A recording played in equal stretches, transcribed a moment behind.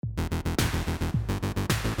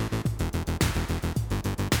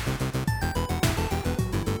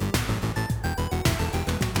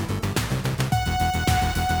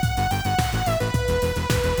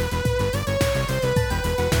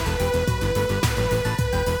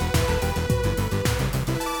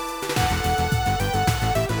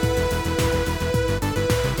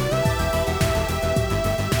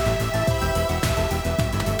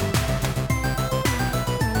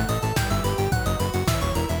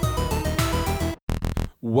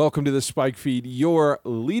Welcome to the Spike Feed, your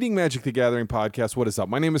leading Magic the Gathering podcast. What is up?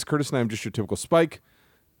 My name is Curtis, and I'm just your typical Spike.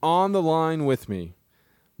 On the line with me,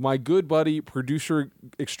 my good buddy, producer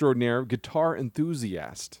extraordinaire, guitar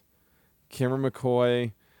enthusiast, Cameron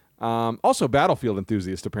McCoy. Also Battlefield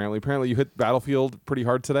enthusiast, apparently. Apparently you hit Battlefield pretty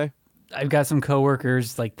hard today. I've got some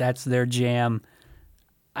coworkers, like that's their jam.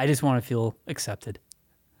 I just want to feel accepted.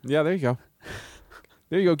 Yeah, there you go.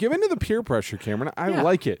 There you go. Give into the peer pressure, Cameron. I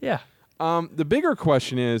like it. Yeah. The bigger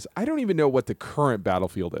question is, I don't even know what the current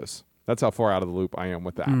Battlefield is. That's how far out of the loop I am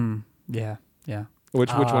with that. Yeah.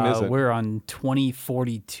 Which one is it? We're on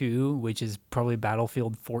 2042, which is probably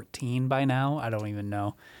Battlefield 14 by now. I don't even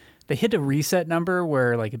know. They hit a reset number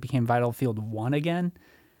where like it became Battlefield 1 again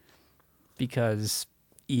because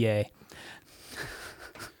EA.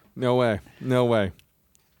 No way.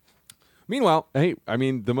 Meanwhile, hey, I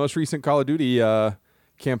mean, the most recent Call of Duty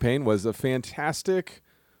campaign was a fantastic,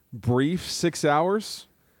 brief 6 hours,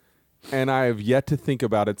 and I have yet to think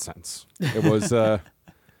about it since. It was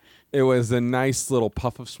it was a nice little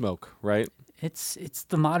puff of smoke, right? It's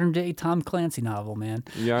the modern day Tom Clancy novel, man.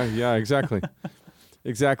 Yeah, exactly.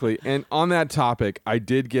 Exactly. And on that topic, I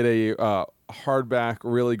did get a hardback,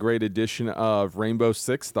 really great edition of Rainbow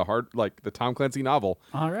Six, the Tom Clancy novel.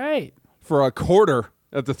 All right. For a quarter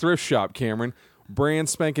at the thrift shop, Cameron. Brand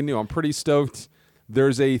spanking new. I'm pretty stoked.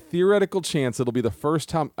 There's a theoretical chance it'll be the first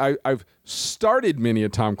time I've started many a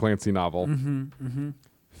Tom Clancy novel.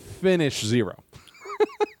 Finish zero.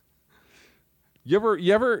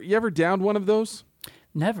 You ever downed one of those?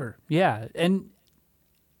 Never. Yeah. And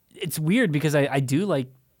it's weird because I do like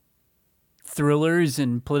thrillers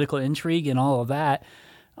and political intrigue and all of that.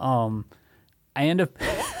 I end up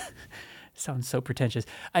sounds so pretentious.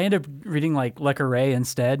 I end up reading like Le Carré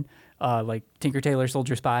instead, like Tinker Tailor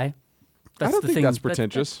Soldier Spy. I don't think that's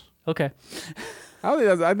pretentious. Okay.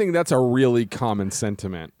 I think that's a really common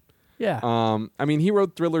sentiment. Yeah. I mean, he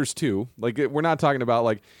wrote thrillers too. Like, we're not talking about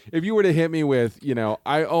like if you were to hit me with,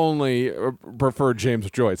 I only prefer James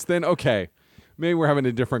Joyce, then okay, maybe we're having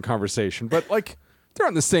a different conversation. But like, they're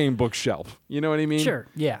on the same bookshelf. You know what I mean? Sure.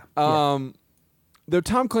 Yeah. The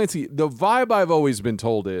Tom Clancy, the vibe I've always been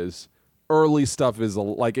told is early stuff is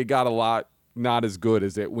like it got a lot not as good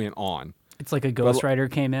as it went on. It's like a ghostwriter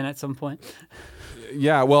came in at some point.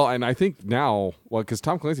 Yeah, well, and I think now, because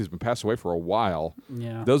Tom Clancy's been passed away for a while,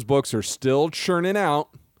 those books are still churning out.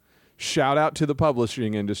 Shout out to the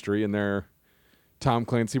publishing industry and their Tom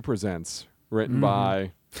Clancy Presents, written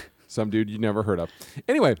by some dude you never heard of.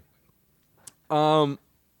 Anyway,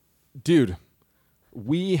 dude,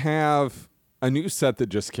 we have a new set that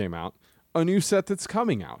just came out, a new set that's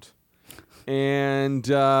coming out, and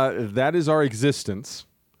that is our existence.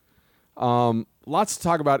 Lots to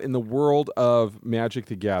talk about in the world of Magic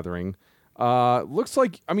the Gathering. Looks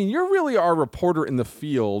like, I mean, you're really our reporter in the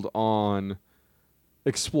field on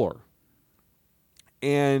Explore.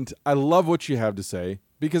 And I love what you have to say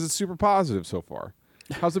because it's super positive so far.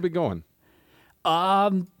 How's it been going?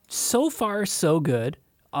 So far, so good.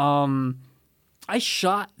 I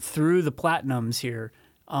shot through the platinums here,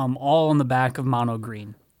 all on the back of mono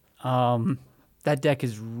green. That deck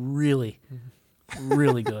is really,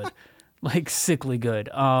 really good. Like sickly good.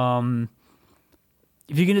 If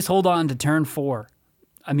you can just hold on to turn 4,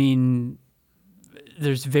 I mean,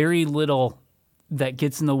 there's very little that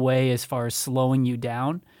gets in the way as far as slowing you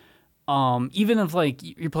down. Even if like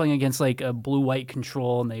you're playing against like a blue-white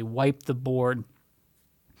control and they wipe the board.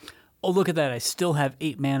 Oh, look at that. I still have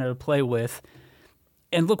 8 mana to play with.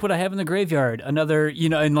 And look what I have in the graveyard. Another,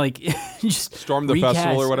 and like just Storm the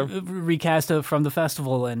festival or whatever. Recast from the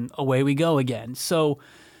festival and away we go again. So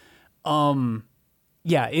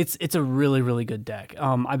yeah, it's a really, really good deck.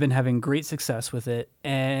 I've been having great success with it,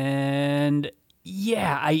 and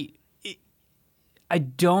yeah, I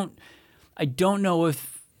don't know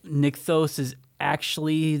if Nykthos is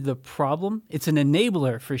actually the problem. It's an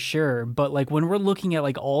enabler for sure, but like when we're looking at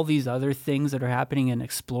like all these other things that are happening in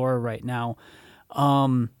Explorer right now,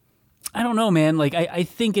 I don't know, man. Like I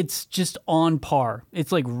think it's just on par.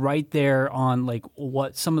 It's like right there on like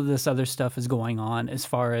what some of this other stuff is going on as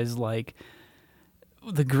far as like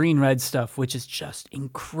the green-red stuff, which is just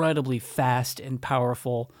incredibly fast and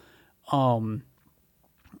powerful.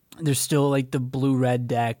 There's still like the blue-red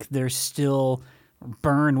deck. There's still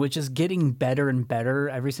Burn, which is getting better and better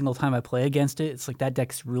every single time I play against it. It's like that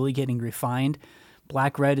deck's really getting refined.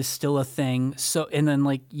 Black-red is still a thing. So, and then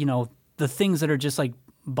like, the things that are just like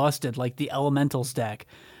busted, like the Elementals deck,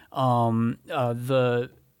 the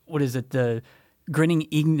Grinning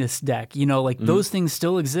Ignis deck, those things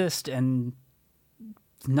still exist, and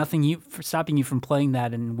nothing stopping you from playing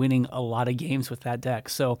that and winning a lot of games with that deck.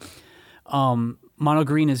 So Mono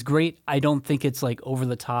Green is great. I don't think it's like over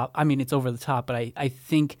the top. I mean, it's over the top, but I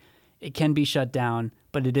think it can be shut down,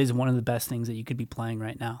 but it is one of the best things that you could be playing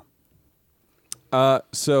right now.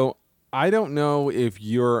 So I don't know if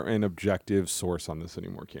you're an objective source on this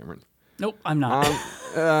anymore, Cameron. Nope, I'm not.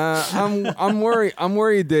 I'm worried. I'm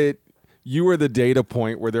worried that you were the data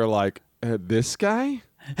point where they're like, this guy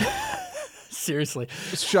Seriously.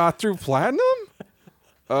 shot through platinum.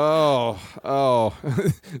 Oh,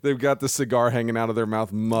 they've got the cigar hanging out of their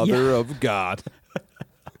mouth. Mother of God.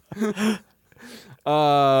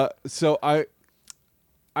 So I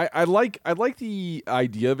like the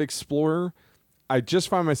idea of Explorer. I just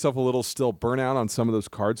find myself a little still burnout on some of those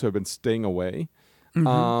cards, so I've been staying away.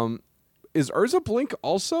 Mm-hmm. Is Urza Blink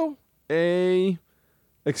also a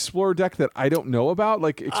Explorer deck that I don't know about?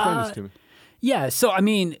 Like, explain this to me. Yeah, so I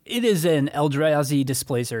mean, it is an Eldrazi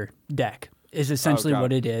Displacer deck, is essentially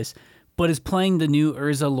what it is. But it's playing the new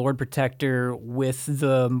Urza Lord Protector with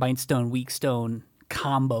the Mightstone, Weakstone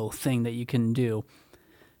combo thing that you can do.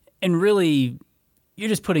 And really, you're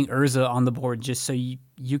just putting Urza on the board just so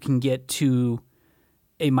you can get to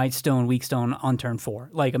a Mightstone, Weakstone on turn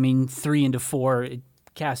 4. Like, I mean, 3 into 4, it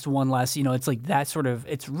casts 1 less. You know, it's like that sort of,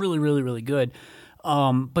 it's really, really, really good.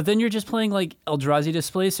 But then you're just playing like Eldrazi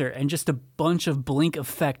Displacer and just a bunch of blink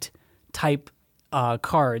effect type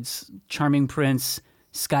cards. Charming Prince,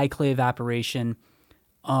 Skyclave Apparition.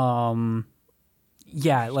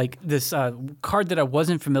 Yeah, like this card that I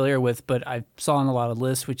wasn't familiar with, but I saw on a lot of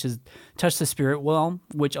lists, which is Touch the Spirit Well,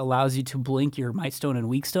 which allows you to blink your Mightstone and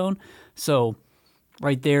Weakstone. So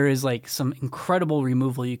right there is like some incredible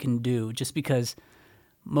removal you can do, just because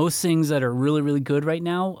most things that are really, really good right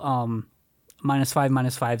now,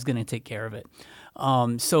 -5/-5 is going to take care of it.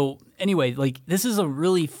 So anyway, like this is a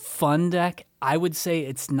really fun deck. I would say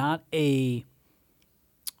it's not a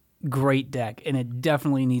great deck, and it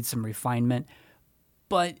definitely needs some refinement.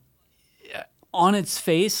 But on its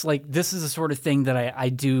face, like this is the sort of thing that I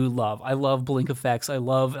do love. I love blink effects. I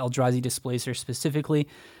love Eldrazi Displacer specifically.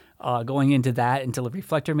 Going into that, into the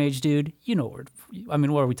Reflector Mage, dude, you know, I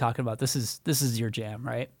mean, what are we talking about? This is your jam,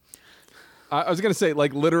 right? I was going to say,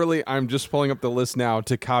 like, literally, I'm just pulling up the list now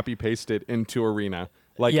to copy paste it into Arena,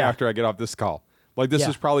 like, after I get off this call. Like, this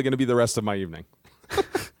is probably going to be the rest of my evening.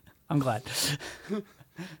 I'm glad.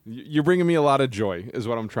 You're bringing me a lot of joy, is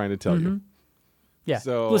what I'm trying to tell you. Yeah.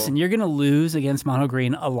 So, listen, you're going to lose against Mono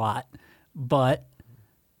Green a lot, but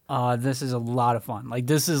this is a lot of fun. Like,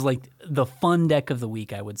 this is, like, the fun deck of the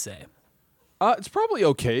week, I would say. It's probably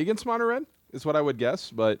okay against Mono Red, is what I would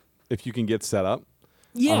guess, but if you can get set up.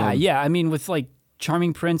 Yeah. I mean, with like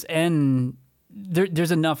Charming Prince and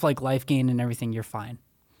there's enough like life gain and everything, you're fine.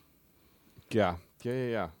 Yeah.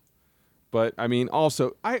 But I mean,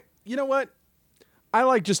 also, you know what? I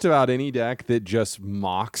like just about any deck that just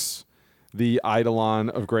mocks the Eidolon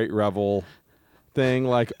of Great Revel thing.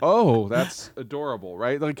 Like, oh, that's adorable,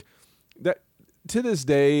 right? Like that. To this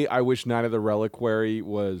day, I wish Knight of the Reliquary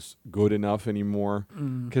was good enough anymore,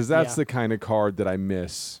 because that's the kind of card that I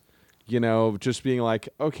miss. You know, just being like,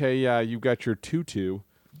 okay, yeah, you've got your 2/2,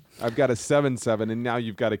 I've got a 7/7, and now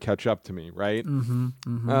you've got to catch up to me, right?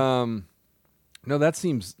 No, that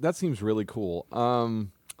seems really cool. All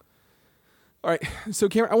right, so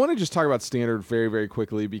Cameron, I want to just talk about Standard very, very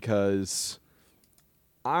quickly, because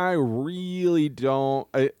I really don't.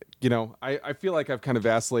 I feel like I've kind of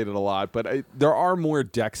vacillated a lot, but there are more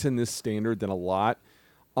decks in this Standard than a lot.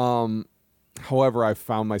 However, I've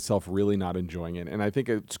found myself really not enjoying it, and I think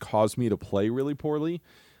it's caused me to play really poorly.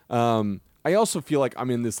 I also feel like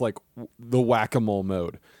I'm in this like the whack-a-mole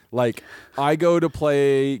mode. Like, I go to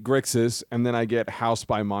play Grixis, and then I get housed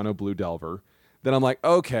by Mono Blue Delver. Then I'm like,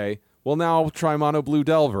 okay, well now I'll try Mono Blue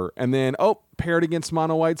Delver, and then paired against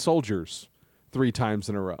Mono White Soldiers 3 times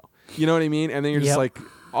in a row. You know what I mean? And then you're just like,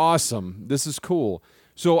 awesome, this is cool.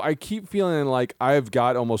 So I keep feeling like I've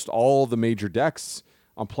got almost all the major decks.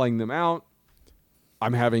 I'm playing them out.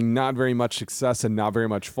 I'm having not very much success and not very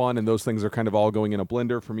much fun, and those things are kind of all going in a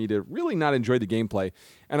blender for me to really not enjoy the gameplay.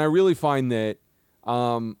 And I really find that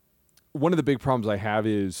one of the big problems I have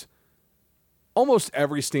is almost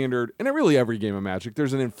every Standard, and really every game of Magic,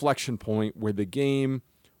 there's an inflection point where the game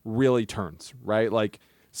really turns, right? Like,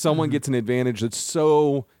 someone gets an advantage that's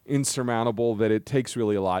so insurmountable that it takes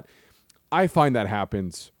really a lot. I find that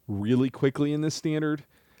happens really quickly in this Standard,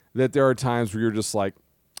 that there are times where you're just like,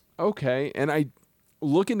 okay, and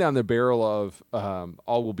looking down the barrel of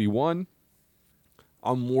All Will Be One,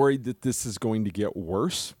 I'm worried that this is going to get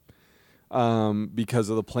worse because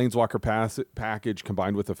of the Planeswalker package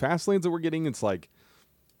combined with the fast lanes that we're getting. It's like,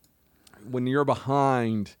 when you're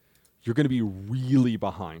behind, you're going to be really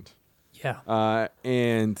behind. Yeah.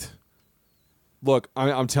 And Look,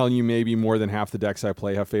 I'm telling you, maybe more than half the decks I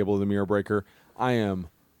play have Fable of the Mirror Breaker. I am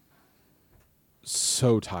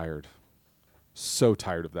so tired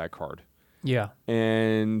of that card. Yeah.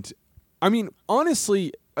 And I mean,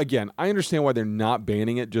 honestly, again, I understand why they're not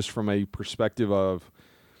banning it, just from a perspective of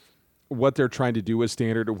what they're trying to do with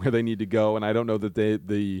Standard and where they need to go. And I don't know that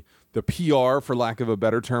the PR, for lack of a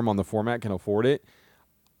better term, on the format can afford it.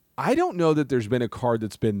 I don't know that there's been a card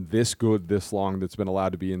that's been this good this long that's been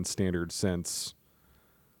allowed to be in Standard since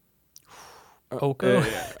Oko.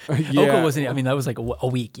 yeah. Oko wasn't. I mean, that was like a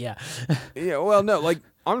week. Yeah. Yeah, well, no, like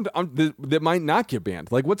that might not get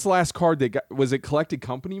banned. Like, what's the last card that got? Was it Collected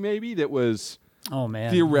Company? Maybe that was Oh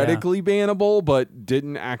man. theoretically bannable, but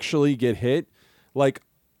didn't actually get hit. Like,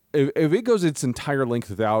 if it goes its entire length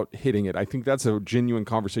without hitting it, I think that's a genuine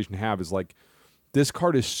conversation to have. Is like, this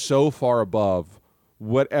card is so far above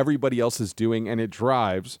what everybody else is doing, and it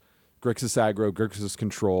drives Grixis aggro, Grixis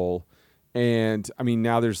control. And I mean,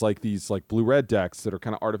 now there's like these like blue-red decks that are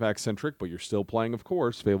kind of artifact-centric, but you're still playing, of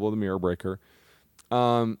course, Fable of the Mirror Breaker.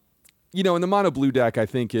 And the mono blue deck, I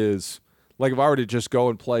think, is like, if I were to just go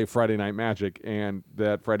and play Friday Night Magic, and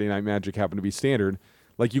that Friday Night Magic happened to be Standard,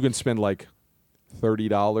 like, you can spend like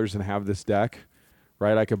 $30 and have this deck,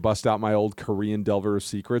 right? I could bust out my old Korean Delver of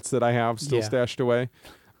Secrets that I have still stashed away.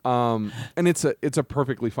 And it's a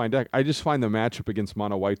perfectly fine deck. I just find the matchup against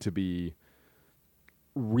mono white to be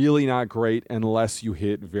really not great unless you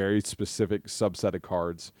hit very specific subset of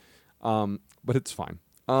cards. But it's fine.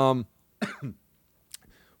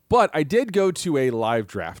 But I did go to a live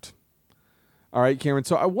draft. All right, Cameron.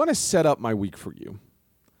 So I want to set up my week for you.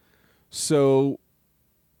 So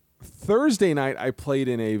Thursday night, I played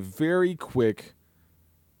in a very quick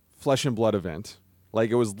Flesh and Blood event. Like,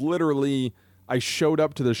 it was literally, I showed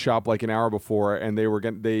up to the shop like an hour before, and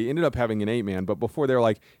they ended up having an 8-man, but before they were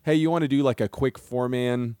like, hey, you want to do like a quick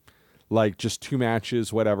 4-man, like just 2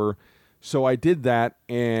 matches, whatever. So I did that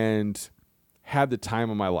and had the time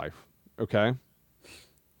of my life. Okay.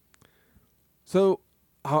 So,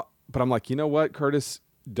 but I'm like, you know what, Curtis?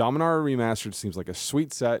 Dominaria Remastered seems like a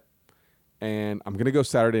sweet set, and I'm going to go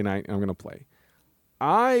Saturday night and I'm going to play.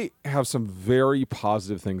 I have some very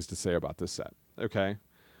positive things to say about this set. Okay.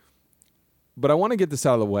 But I want to get this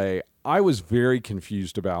out of the way. I was very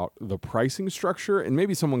confused about the pricing structure, and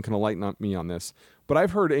maybe someone can enlighten me on this, but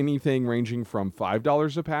I've heard anything ranging from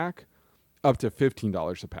 $5 a pack up to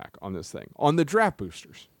 $15 a pack on this thing, on the draft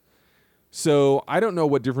boosters. So I don't know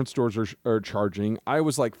what different stores are charging. I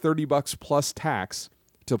was like $30 plus tax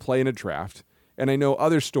to play in a draft, and I know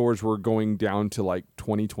other stores were going down to like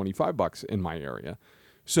 $20, $25 in my area.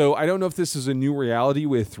 So I don't know if this is a new reality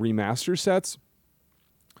with 3 master sets,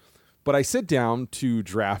 but I sit down to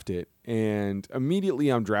draft it, and immediately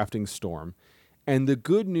I'm drafting Storm. And the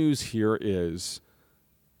good news here is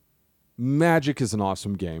Magic is an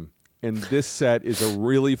awesome game, and this set is a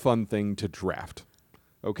really fun thing to draft.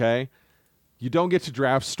 Okay? You don't get to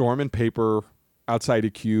draft Storm and Paper outside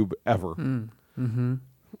a cube ever. Mm-hmm.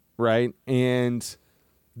 Right? And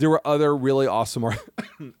there were other really awesome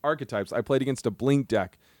archetypes. I played against a Blink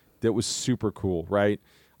deck that was super cool, right?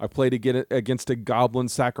 I played against a Goblin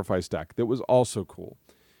Sacrifice deck that was also cool.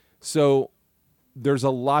 So there's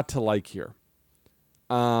a lot to like here.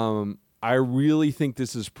 I really think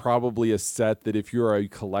this is probably a set that if you're a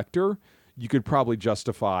collector, you could probably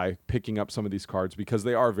justify picking up some of these cards because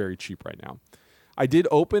they are very cheap right now. I did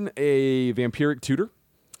open a Vampiric Tutor,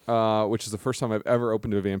 which is the first time I've ever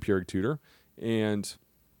opened a Vampiric Tutor. And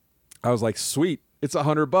I was like, sweet, it's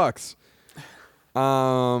 $100.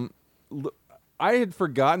 I had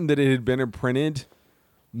forgotten that it had been imprinted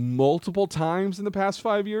multiple times in the past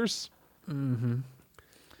 5 years. Mm-hmm.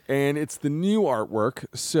 And it's the new artwork.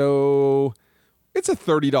 So it's a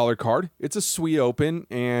 $30 card. It's a sweet open.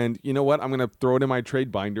 And you know what? I'm going to throw it in my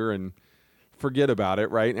trade binder and forget about it,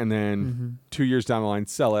 right? And then 2 years down the line,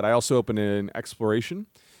 sell it. I also opened an Exploration.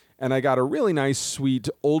 And I got a really nice, sweet,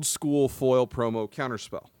 old school foil promo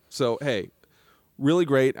Counterspell. So, hey, really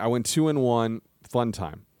great. I went 2-1. Fun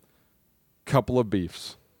time. Couple of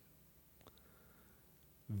beefs.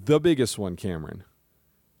 The biggest one, Cameron.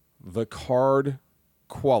 The card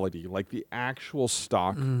quality, like the actual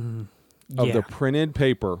stock of the printed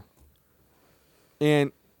paper.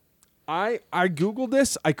 And I Googled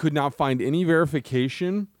this. I could not find any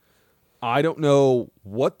verification. I don't know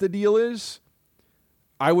what the deal is.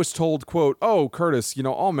 I was told, quote, oh, Curtis,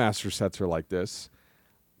 all master sets are like this.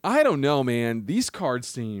 I don't know, man. These cards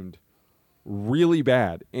seemed really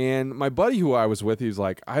bad. And my buddy who I was with, he was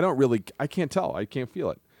like, I can't tell. I can't feel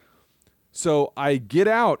it. So I get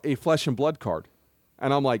out a Flesh and Blood card,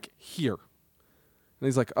 and I'm like, here. And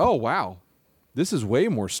he's like, oh, wow. this is way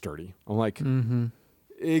more sturdy. I'm like,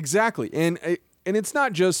 exactly. And it's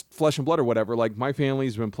not just Flesh and Blood or whatever. Like, my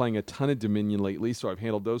family's been playing a ton of Dominion lately, so I've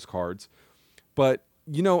handled those cards. But,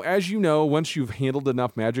 as you know, once you've handled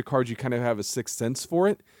enough Magic cards, you kind of have a sixth sense for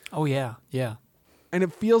it. Oh, yeah. Yeah. And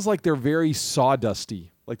it feels like they're very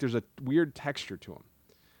sawdusty. Like, there's a weird texture to them.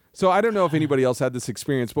 So I don't know if anybody else had this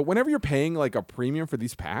experience, but whenever you're paying like a premium for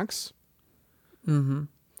these packs, you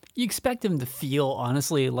expect them to feel,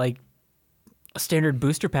 honestly, like a standard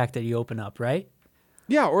booster pack that you open up, right?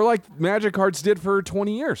 yeah, or like Magic cards did for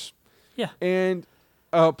 20 years. Yeah. And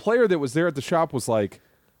a player that was there at the shop was like,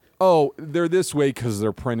 oh, they're this way because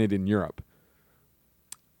they're printed in Europe.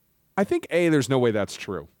 I think, there's no way that's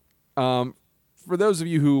true. For those of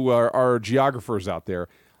you who are geographers out there,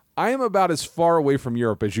 I am about as far away from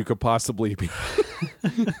Europe as you could possibly be.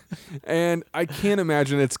 And I can't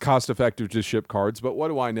imagine it's cost effective to ship cards, but what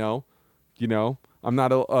do I know? I'm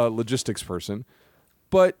not a logistics person.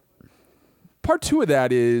 But part two of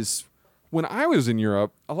that is when I was in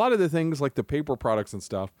Europe, a lot of the things like the paper products and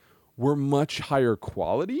stuff were much higher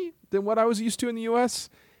quality than what I was used to in the US.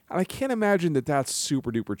 And I can't imagine that that's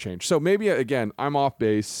super duper changed. So maybe, again, I'm off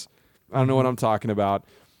base. I don't know what I'm talking about.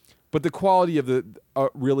 But the quality of the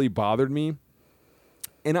really bothered me.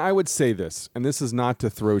 And I would say this, and this is not to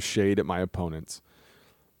throw shade at my opponents,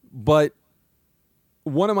 but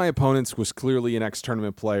one of my opponents was clearly an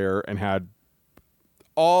ex-tournament player and had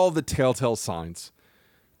all the telltale signs.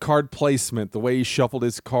 Card placement, the way he shuffled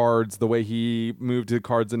his cards, the way he moved the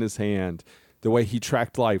cards in his hand, the way he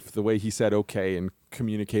tracked life, the way he said okay and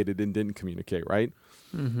communicated and didn't communicate, right?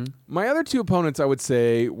 Mm-hmm. My other two opponents, I would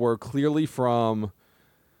say, were clearly from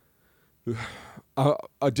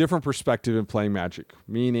a different perspective in playing Magic,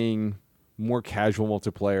 meaning more casual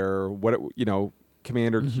multiplayer,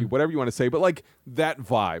 Commander Cube, whatever you want to say, but like that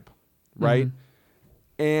vibe, right?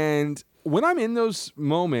 And when I'm in those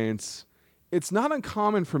moments, it's not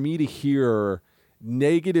uncommon for me to hear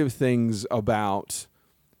negative things about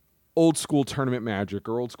old school tournament Magic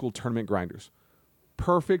or old school tournament grinders.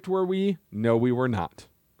 Perfect were we? No, we were not.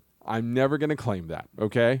 I'm never going to claim that,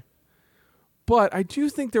 okay? But I do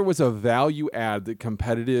think there was a value add that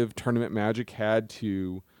competitive tournament Magic had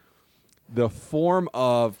to the form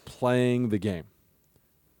of playing the game.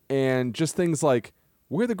 And just things like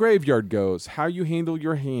where the graveyard goes, how you handle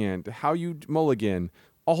your hand, how you mulligan,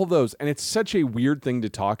 all those. And it's such a weird thing to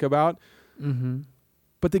talk about. Mm-hmm.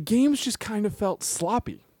 But the games just kind of felt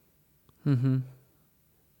sloppy. Mm-hmm.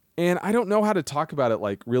 And I don't know how to talk about it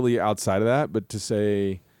like really outside of that, but to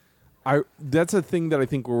say... that's a thing that I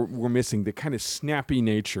think we're missing, the kind of snappy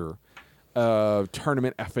nature of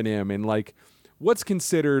tournament F&M and like what's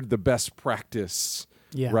considered the best practice,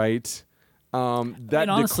 right?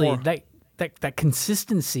 Honestly, that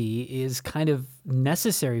consistency is kind of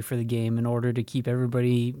necessary for the game in order to keep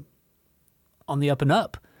everybody on the up and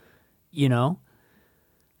up,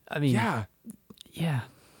 I mean, yeah.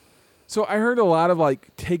 So I heard a lot of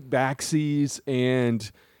like take backsies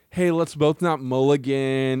and hey, let's both not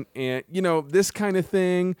mulligan, and, this kind of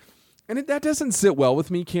thing. And that doesn't sit well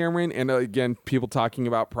with me, Cameron. And again, people talking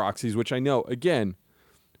about proxies, which I know, again,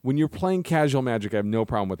 when you're playing casual Magic, I have no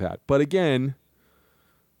problem with that. But again,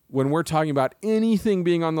 when we're talking about anything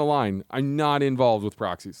being on the line, I'm not involved with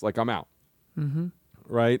proxies. Like, I'm out. Mm-hmm.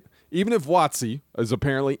 Right? Even if WotC is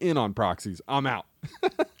apparently in on proxies, I'm out.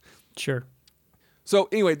 Sure. So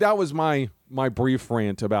anyway, that was my brief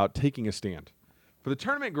rant about taking a stand for the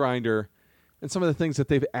tournament grinder and some of the things that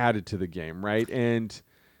they've added to the game, right? And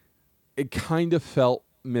it kind of felt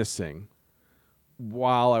missing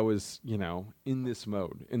while I was, in this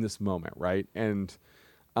mode, in this moment, right? And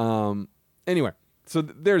anyway, so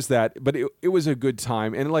there's that. But it was a good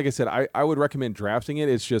time. And like I said, I would recommend drafting it.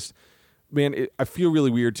 It's just, man, I feel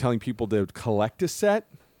really weird telling people to collect a set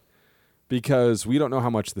because we don't know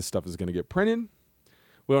how much this stuff is going to get printed.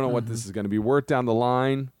 We don't know what this is going to be worth down the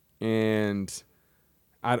line. And...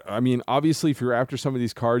 I mean, obviously, if you're after some of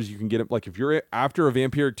these cards, you can get it. Like, if you're after a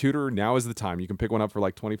Vampiric Tutor, now is the time. You can pick one up for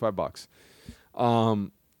like $25.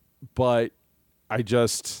 But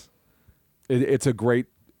it's a great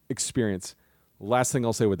experience. Last thing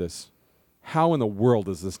I'll say with this: how in the world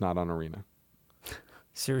is this not on Arena?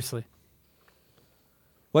 Seriously.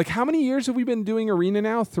 Like, how many years have we been doing Arena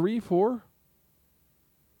now? 3, 4?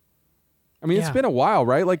 I mean, it's been a while,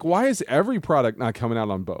 right? Like, why is every product not coming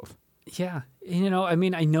out on both? Yeah. I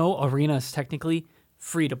mean, I know Arena is technically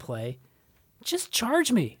free to play. Just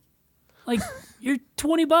charge me. Like, you're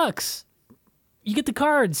 $20. You get the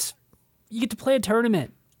cards. You get to play a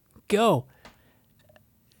tournament. Go.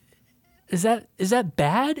 Is that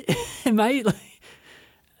bad? Am I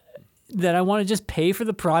that I want to just pay for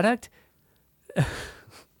the product?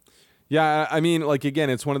 Yeah, I mean, like, again,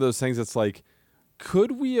 it's one of those things that's like,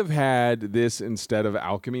 could we have had this instead of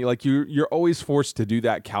alchemy? Like, you're always forced to do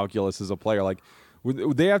that calculus as a player. Like,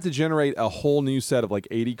 they have to generate a whole new set of like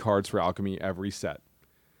 80 cards for alchemy every set.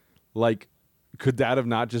 Like, could that have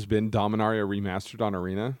not just been Dominaria remastered on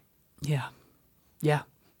Arena? Yeah. Yeah.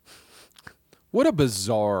 What a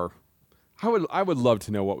bizarre. I would love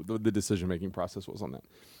to know what the decision making process was on that.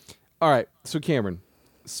 All right, so Cameron,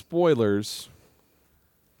 spoilers.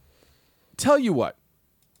 Tell you what,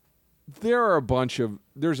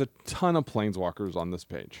 there's a ton of planeswalkers on this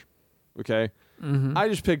page. Okay, I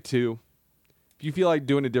just picked 2. If you feel like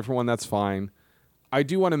doing a different one, that's fine. I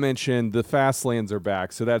do want to mention the fast lands are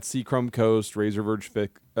back. So that's Seachrome Coast, Razorverge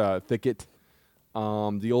Thicket,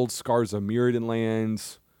 the old Scars of Mirrodin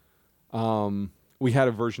lands. We had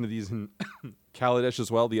a version of these in Kaladesh as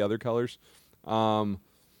well, the other colors.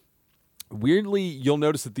 Weirdly, you'll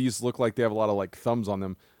notice that these look like they have a lot of like thumbs on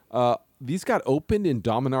them. These got opened in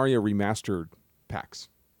Dominaria Remastered packs.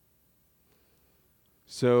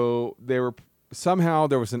 So they were somehow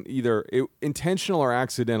there was either intentional or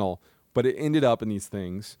accidental, but it ended up in these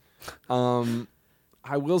things.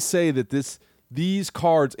 I will say that these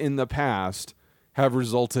cards in the past have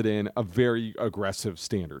resulted in a very aggressive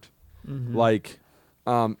standard. Like,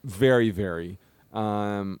 very, very.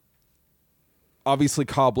 Obviously,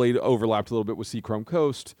 Cobblade overlapped a little bit with Seachrome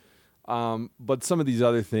Coast, but some of these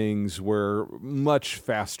other things were much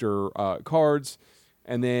faster cards.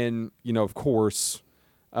 And then, of course,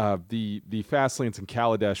 the Fastlands and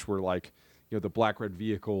Kaladesh were like, the black-red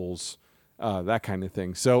vehicles, that kind of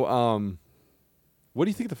thing. So, what do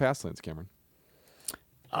you think of the Fastlands, Cameron?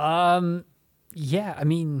 Yeah, I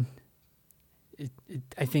mean,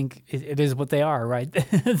 I think it is what they are, right?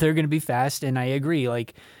 They're going to be fast, and I agree.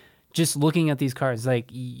 Like, just looking at these cards, like,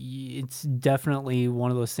 it's definitely one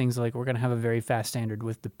of those things, like, we're going to have a very fast standard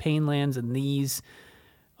with the Pain lands and these.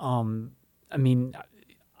 I mean,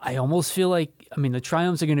 I almost feel like, the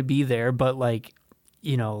Triumphs are going to be there, but, like,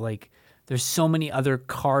 there's so many other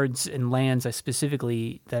cards and lands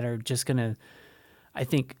specifically that are just going to, I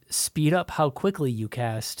think, speed up how quickly you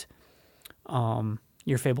cast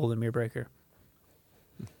your Fabled Mirror Breaker.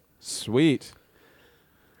 Sweet.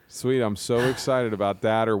 I'm so excited about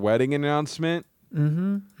that. Or wedding announcement.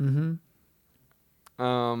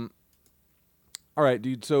 All right,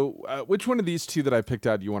 dude. So which one of these 2 that I picked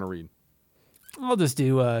out do you want to read? I'll just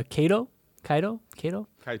do Kaito. Kaito? Kaito.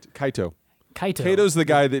 Kaito. Kato's the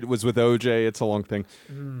guy that was with OJ. It's a long thing.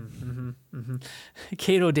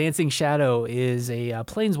 Kaito Dancing Shadow is a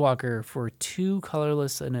planeswalker for 2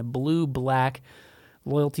 colorless and a blue-black.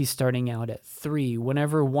 Loyalty starting out at 3.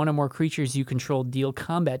 Whenever one or more creatures you control deal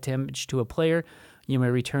combat damage to a player, you may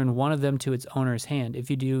return one of them to its owner's hand. If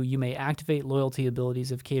you do, you may activate loyalty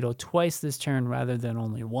abilities of Kaito twice this turn rather than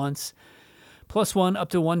only once. +1, up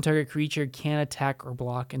to 1 target creature can attack or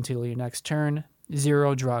block until your next turn.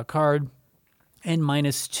 0, draw a card. And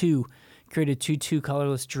 -2, create a 2/2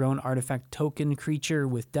 colorless drone artifact token creature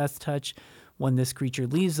with Death Touch. When this creature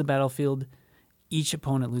leaves the battlefield, each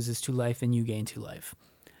opponent loses 2 life and you gain 2 life.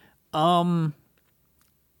 All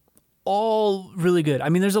really good. I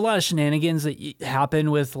mean, there's a lot of shenanigans that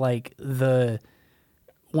happen with like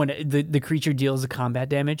when the creature deals the combat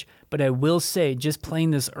damage. But I will say, just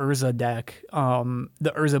playing this Urza deck,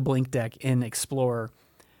 the Urza Blink deck in Explorer,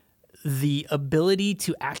 the ability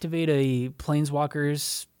to activate a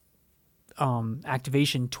Planeswalker's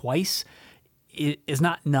activation twice is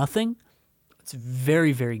not nothing. It's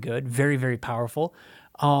very, very good, very, very powerful.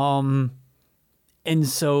 And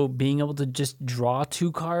so being able to just draw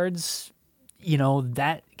 2 cards,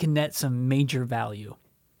 that can net some major value.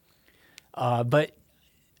 But,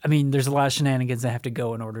 there's a lot of shenanigans that have to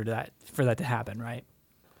go in order for that to happen, right?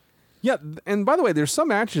 Yeah, and by the way, there's some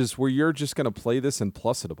matches where you're just going to play this and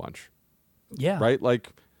plus it a bunch. Yeah. Right? Like,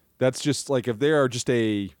 that's just, like, if they are just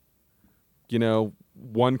a,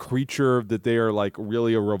 one creature that they are, like,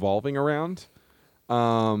 really revolving around,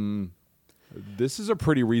 this is a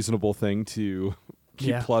pretty reasonable thing to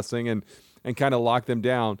keep plussing and kind of lock them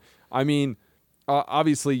down.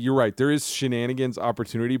 Obviously, you're right. There is shenanigans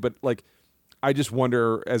opportunity, but, like, I just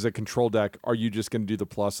wonder, as a control deck, are you just going to do the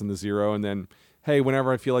plus and the 0, and then, hey,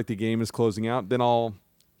 whenever I feel like the game is closing out, then I'll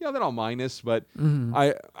minus. But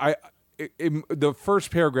the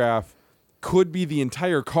first paragraph could be the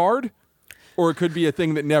entire card, or it could be a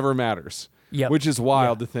thing that never matters, which is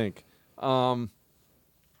wild to think. So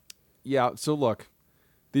look,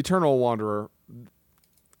 the Eternal Wanderer,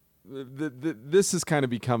 this is kind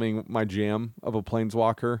of becoming my jam of a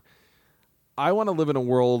Planeswalker. I want to live in a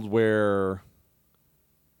world where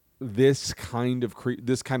this kind of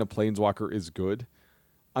planeswalker is good.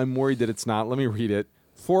 I'm worried that it's not. Let me read it.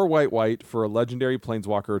 4 white for a legendary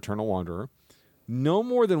planeswalker Eternal Wanderer. No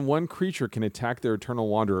more than one creature can attack their Eternal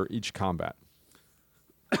Wanderer each combat.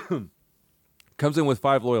 Comes in with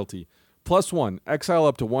 5 loyalty. +1, exile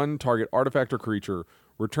up to 1 target artifact or creature.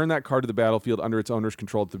 Return that card to the battlefield under its owner's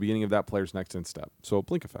control at the beginning of that player's next end step. So a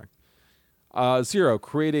blink effect. 0,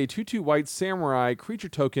 create a 2/2 white samurai creature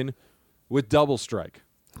token with double strike.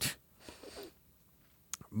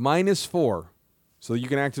 -4. So you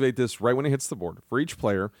can activate this right when it hits the board. For each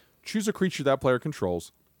player, choose a creature that player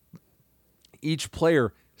controls. Each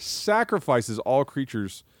player sacrifices all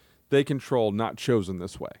creatures they control not chosen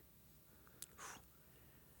this way.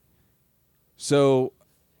 So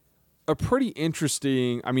a pretty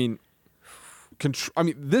interesting,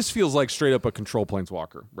 this feels like straight up a control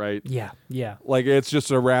planeswalker, right? Yeah. Like it's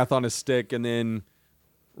just a Wrath on a stick, and then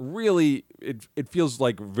really it feels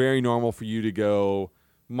like very normal for you to go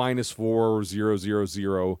 -4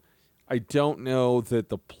 0/0/0. I don't know that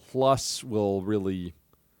the plus will really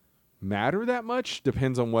matter that much.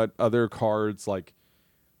 Depends on what other cards, like,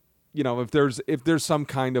 if there's some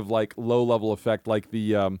kind of like low level effect, like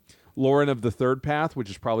the Lauren of the Third Path, which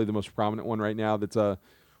is probably the most prominent one right now. That's a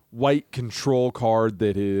white control card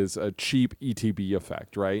that is a cheap ETB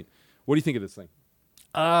effect, right? What do you think of this thing?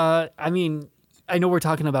 I know we're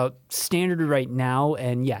talking about standard right now,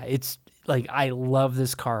 and yeah, it's like I love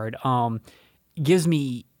this card. Gives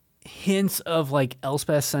me hints of like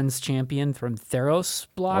Elspeth Sun's Champion from Theros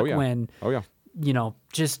block when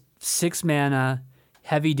just 6 mana,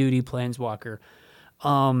 heavy duty planeswalker.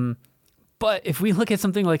 But if we look at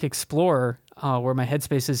something like Explorer, where my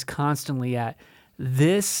headspace is constantly at,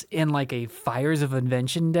 this in like a Fires of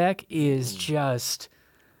Invention deck is just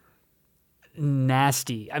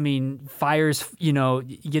nasty. Fires, you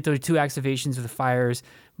get those 2 activations of the Fires,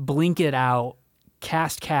 blink it out,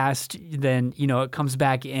 cast, then, it comes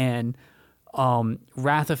back in.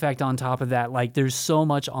 Wrath effect on top of that. Like, there's so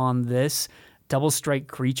much on this. Double strike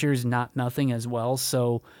creatures, not nothing as well.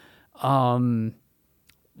 So,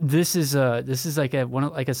 this is like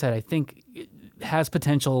like I said, I think it has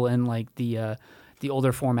potential in like the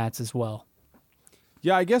older formats as well.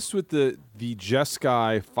 Yeah, I guess with the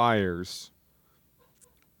Jeskai Fires,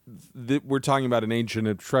 we're talking about an Agent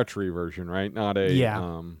of Treachery version, right? Not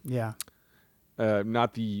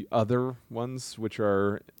not the other ones, which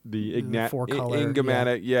are the 4-color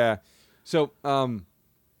Ingamatic. Yeah. So,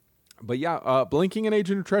 but yeah, blinking an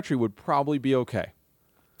Agent of Treachery would probably be okay.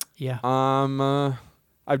 Yeah.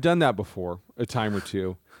 I've done that before a time or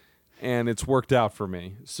two, and it's worked out for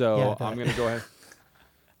me. So Yeah, I'm going to go ahead.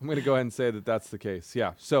 I'm going to go ahead and say that that's the case.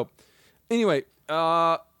 Yeah. So anyway,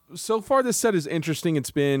 so far this set is interesting.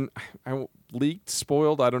 It's been leaked,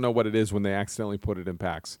 spoiled. I don't know what it is when they accidentally put it in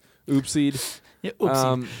packs. Oopsied. Yeah,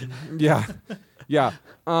 oopsie. Yeah.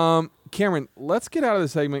 Cameron, let's get out of the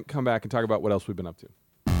segment, come back, and talk about what else we've been up to.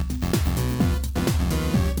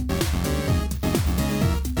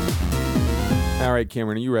 All right,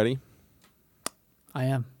 Cameron, are you ready? I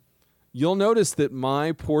am. You'll notice that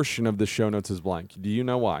my portion of the show notes is blank. Do you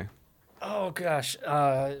know why? Oh, gosh.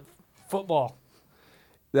 Football.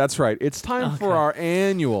 That's right. It's time for our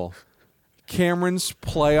annual Cameron's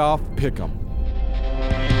Playoff Pick'em.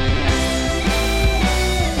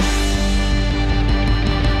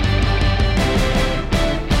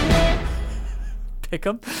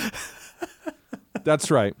 Pick'em? That's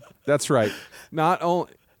right. Not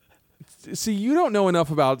only... See, you don't know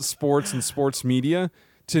enough about sports and sports media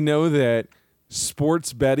to know that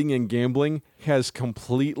sports betting and gambling has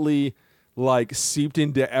completely seeped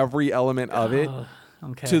into every element of it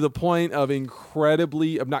to the point of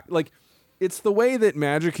incredibly it's the way that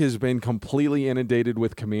Magic has been completely inundated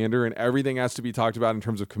with Commander and everything has to be talked about in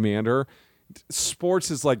terms of Commander.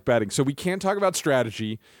 Sports is like betting. So we can't talk about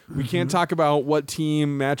strategy. We can't talk about what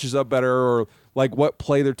team matches up better or what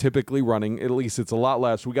play they're typically running. At least it's a lot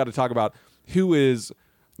less. We got to talk about who is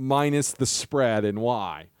minus the spread and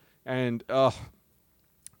why. And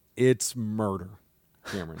it's murder,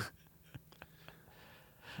 Cameron.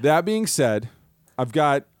 That being said, I've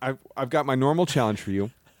got my normal challenge for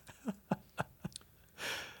you.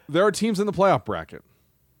 There are teams in the playoff bracket.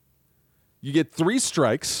 You get 3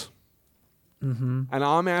 strikes. And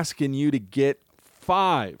I'm asking you to get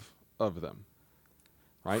 5 of them,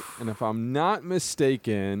 right? And if I'm not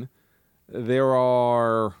mistaken, there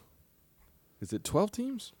are, is it 12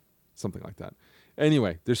 teams? Something like that.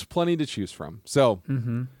 Anyway, there's plenty to choose from. So,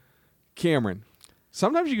 Cameron,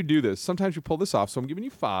 sometimes you can do this. Sometimes you pull this off. So I'm giving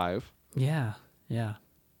you 5. Yeah.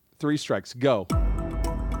 3 strikes. Go. We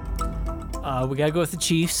got to go with the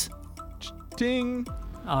Chiefs. Ding.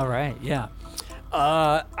 All right, yeah.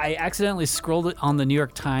 I accidentally scrolled it on the New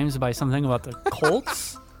York Times by something about the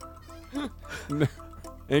Colts. No,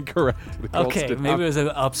 incorrect. The Colts Okay, did maybe not- it was an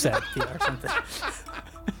upset or something.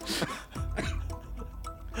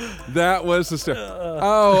 that was the story.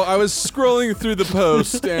 Oh, I was scrolling through the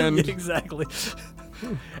post and Exactly.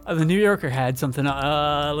 The New Yorker had something.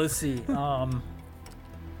 Let's see.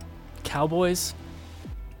 Cowboys.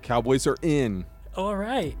 Cowboys are in. All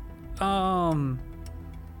right. Oh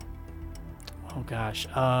gosh.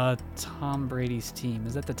 Tom Brady's team,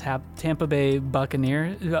 is that the Tampa Bay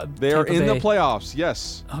Buccaneers? They are in the playoffs.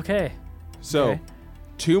 Yes. Okay. So, Okay.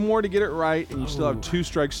 2 more to get it right, and you still have Ooh. 2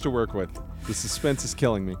 strikes to work with. The suspense is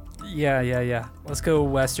killing me. Yeah. Let's go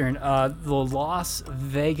Western. The Las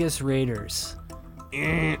Vegas Raiders.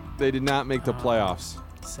 They did not make the playoffs.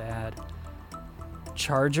 Sad.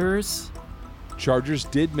 Chargers. Chargers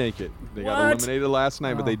did make it. They got What? eliminated last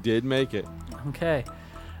night, but Oh. they did make it. Okay.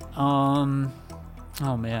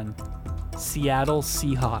 Oh man. Seattle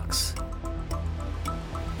Seahawks.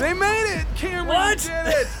 They made it! Cameron, What? you did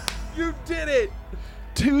it! You did it!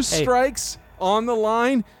 2 strikes on the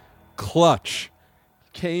line. Clutch.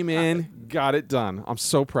 Came in, got it done. I'm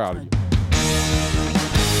so proud of you.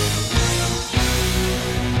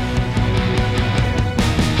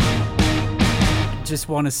 Just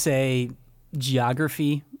want to say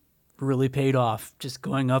geography really paid off just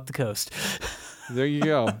going up the coast. There you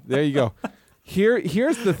go. There you go.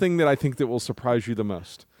 Here's the thing that I think that will surprise you the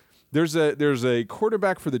most. There's a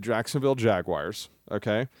quarterback for the Jacksonville Jaguars,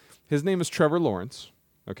 okay? His name is Trevor Lawrence,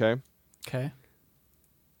 okay? Okay.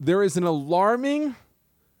 There is an alarming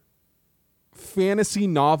fantasy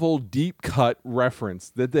novel deep cut reference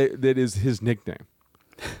that is his nickname.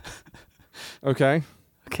 Okay?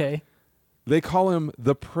 Okay. They call him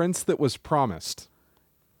the Prince that was promised.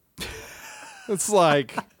 It's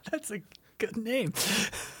like That's a good name.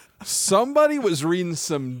 somebody was reading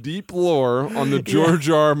some deep lore on the George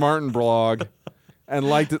R. R. Martin blog and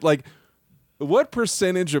liked it. Like, what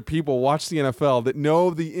percentage of people watch the NFL that know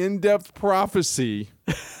the in-depth prophecy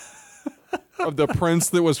of the Prince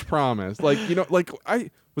that was promised? Like, you know, like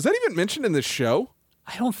was that even mentioned in the show?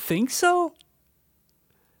 I don't think so.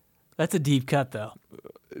 That's a deep cut, though.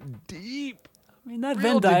 Deep. I mean, that Real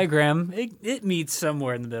Venn deep. diagram, it meets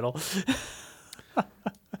somewhere in the middle.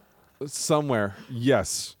 Somewhere.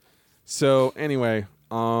 Yes. So anyway,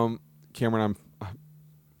 Cameron,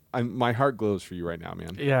 I'm my heart glows for you right now,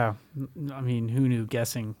 man. Yeah. I mean, who knew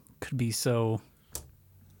guessing could be so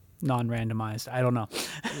non-randomized? I don't know.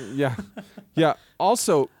 Yeah. Yeah.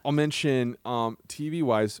 Also, I'll mention TV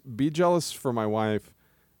wise, be jealous for my wife.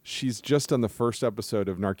 She's just on the first episode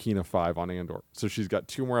of Narkina 5 on Andor. So she's got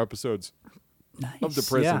 2 more episodes Nice. of the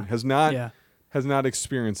prison. Yeah. Has not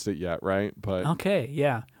experienced it yet, right? But Okay,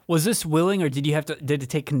 yeah. Was this willing, or did it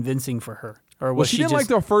take convincing for her? Or well, was she she didn't just,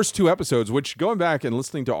 like the first 2 episodes, which going back and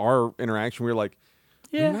listening to our interaction, we were like,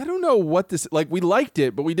 yeah. I don't know what this like. We liked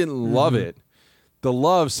it, but we didn't love it. The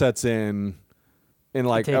love sets in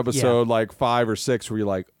like episode like 5 or 6, where you're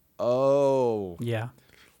like, oh, Yeah.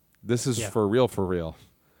 this is Yeah. for real.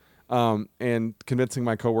 And convincing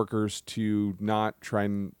my coworkers to not try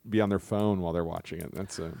and be on their phone while they're watching it.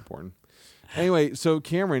 That's important. Anyway, so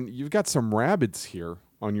Cameron, you've got some rabbits here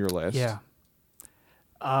on your list. Yeah.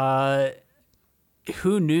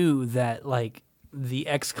 Who knew that like the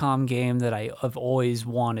XCOM game that I've always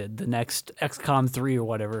wanted, the next XCOM 3 or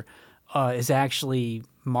whatever, is actually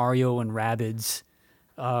Mario and Rabbids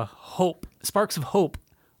Hope, Sparks of Hope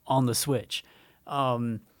on the Switch.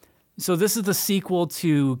 So this is the sequel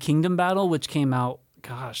to Kingdom Battle, which came out,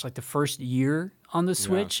 gosh, like the first year on the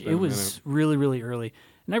Switch. been It a was minute. really, really early.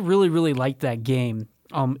 And I really, really liked that game.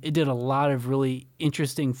 It did a lot of really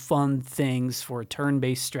interesting, fun things for a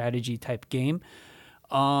turn-based strategy type game.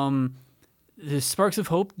 The Sparks of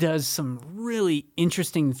Hope does some really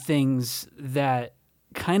interesting things that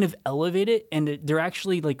kind of elevate it, and they're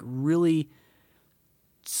actually like really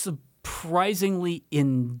surprisingly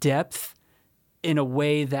in depth in a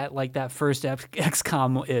way that like that first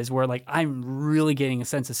XCOM is, where like I'm really getting a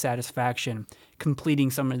sense of satisfaction completing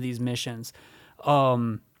some of these missions.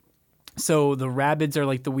 So the Rabbids are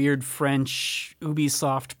like the weird French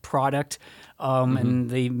Ubisoft product, and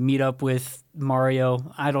they meet up with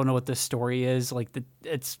Mario. I don't know what the story is. Like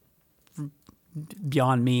it's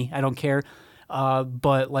beyond me. I don't care.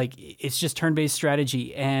 But like it's just turn-based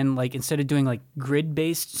strategy, and like instead of doing like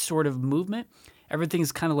grid-based sort of movement,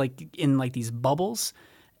 everything's kind of like in like these bubbles,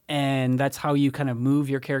 and that's how you kind of move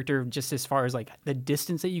your character just as far as like the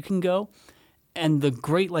distance that you can go. And the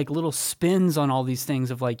great like little spins on all these things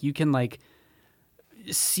of like you can like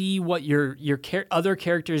see what your other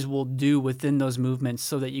characters will do within those movements,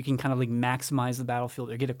 so that you can kind of like maximize the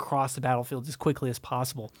battlefield or get across the battlefield as quickly as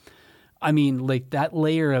possible. I mean, like that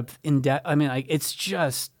layer of I mean, like it's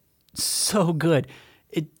just so good.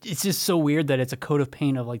 It's just so weird that it's a coat of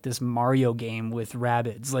paint of like this Mario game with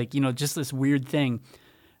rabbits, like, you know, just this weird thing.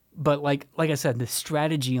 But like I said, the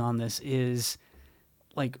strategy on this is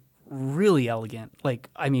like really elegant. Like,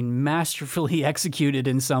 I mean, masterfully executed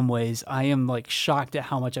in some ways. I am like shocked at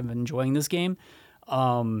how much I'm enjoying this game.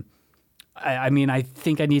 I mean, I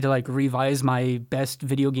think I need to like revise my best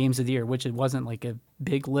video games of the year, which it wasn't like a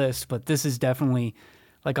big list, but this is definitely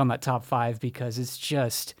like on that top 5 because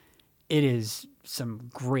it is some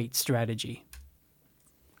great strategy.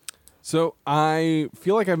 So I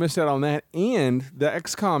feel like I missed out on that, and the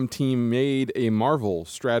XCOM team made a Marvel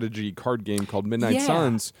strategy card game called Midnight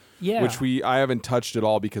Suns, which I haven't touched at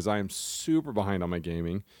all because I am super behind on my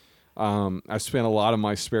gaming. I spent a lot of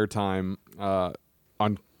my spare time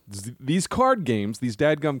on these card games, these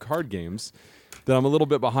dadgum card games, that I'm a little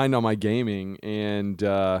bit behind on my gaming, and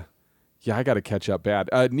I got to catch up bad.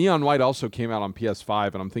 Neon White also came out on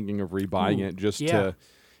PS5, and I'm thinking of rebuying it just to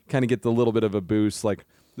kind of get the little bit of a boost. Like,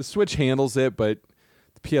 the Switch handles it, but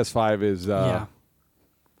the PS5 is,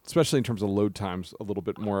 especially in terms of load times, a little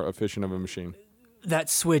bit more efficient of a machine. That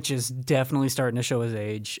Switch is definitely starting to show his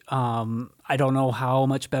age. I don't know how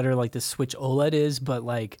much better like the Switch OLED is, but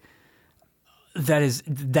like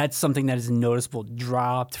that's something that is noticeable.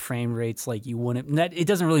 Dropped frame rates like you wouldn't. It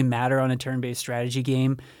doesn't really matter on a turn-based strategy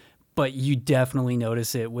game, but you definitely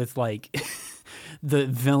notice it with like the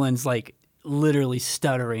villains like literally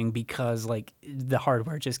stuttering because like the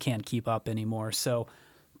hardware just can't keep up anymore. So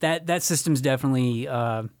that system's definitely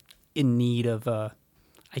in need of. I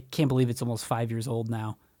can't believe it's almost 5 years old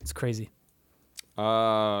now. It's crazy.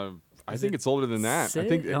 I think it's older than that. I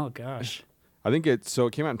think. Oh gosh. I think it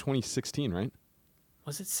came out in 2016, right?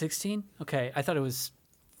 Was it 16? Okay, I thought it was.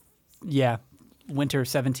 Yeah, winter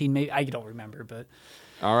 17. Maybe I don't remember, but.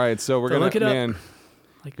 All right, so we're gonna look it up. man.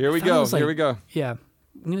 Like, here we go. Here we go. Yeah,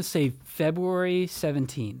 I'm gonna say February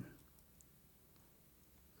 17.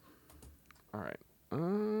 All right.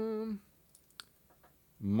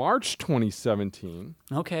 March 2017.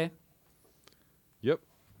 Okay. Yep.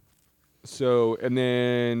 So, and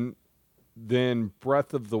then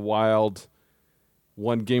Breath of the Wild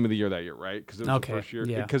won Game of the Year that year, right? Because it was the first year.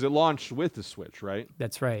 Yeah. Because it launched with the Switch, right?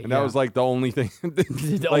 That's right. And that was like the only thing.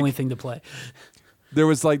 the only thing to play. There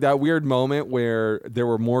was like that weird moment where there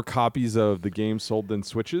were more copies of the game sold than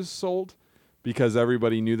Switches sold because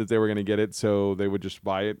everybody knew that they were going to get it, so they would just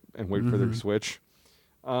buy it and wait for their Switch.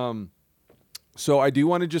 So I do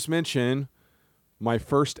want to just mention my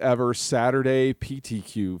first ever Saturday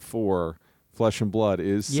PTQ for Flesh and Blood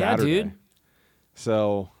is Saturday. Yeah, dude.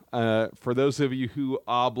 So for those of you who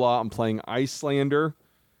I'm playing Icelander,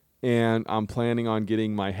 and I'm planning on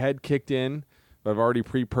getting my head kicked in. I've already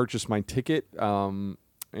pre-purchased my ticket, and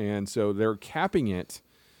so they're capping it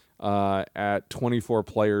at 24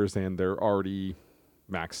 players, and they're already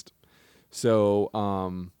maxed.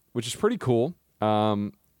 So, which is pretty cool.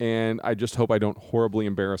 And I just hope I don't horribly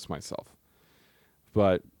embarrass myself.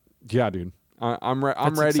 But yeah, dude, I'm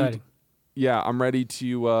ready. Exciting. I'm ready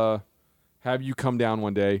to have you come down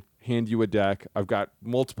one day, hand you a deck. I've got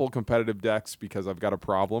multiple competitive decks because I've got a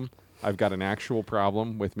problem. I've got an actual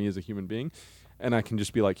problem with me as a human being. And I can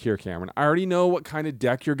just be like, here, Cameron, I already know what kind of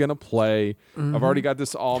deck you're going to play. I've already got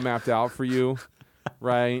this all mapped out for you,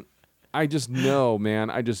 right? I just know, man.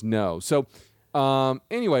 I just know. So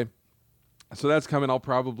anyway, so that's coming. I'll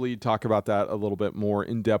probably talk about that a little bit more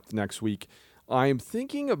in depth next week. I'm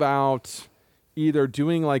thinking about either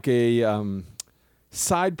doing like a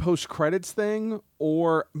side post credits thing,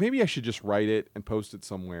 or maybe I should just write it and post it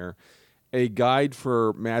somewhere. A guide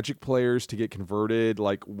for Magic players to get converted,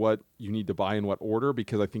 like what you need to buy in what order,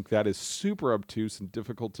 because I think that is super obtuse and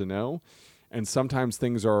difficult to know. And sometimes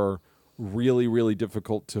things are really, really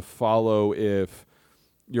difficult to follow if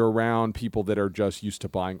you're around people that are just used to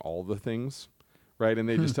buying all the things, right? And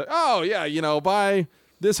they just say, oh, yeah, buy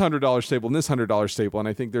this $100 staple and this $100 staple. And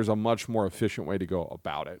I think there's a much more efficient way to go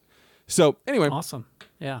about it. So anyway. Awesome.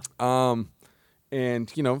 Yeah.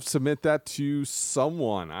 And, submit that to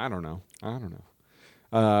someone. I don't know.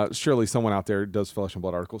 Surely someone out there does Flesh and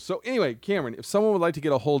Blood articles. So anyway, Cameron, if someone would like to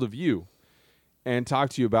get a hold of you and talk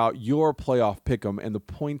to you about your playoff pick'em and the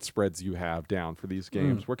point spreads you have down for these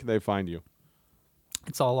games, where can they find you?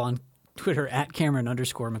 It's all on Twitter at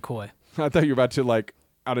Cameron_McCoy. I thought you were about to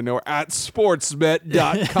out of nowhere at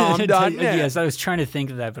sportsbet.com.net. Yes, I was trying to think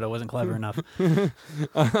of that, but I wasn't clever enough.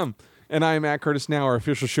 And I am at Curtis Now. Our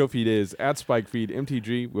official show feed is at SpikeFeed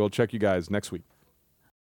MTG. We'll check you guys next week.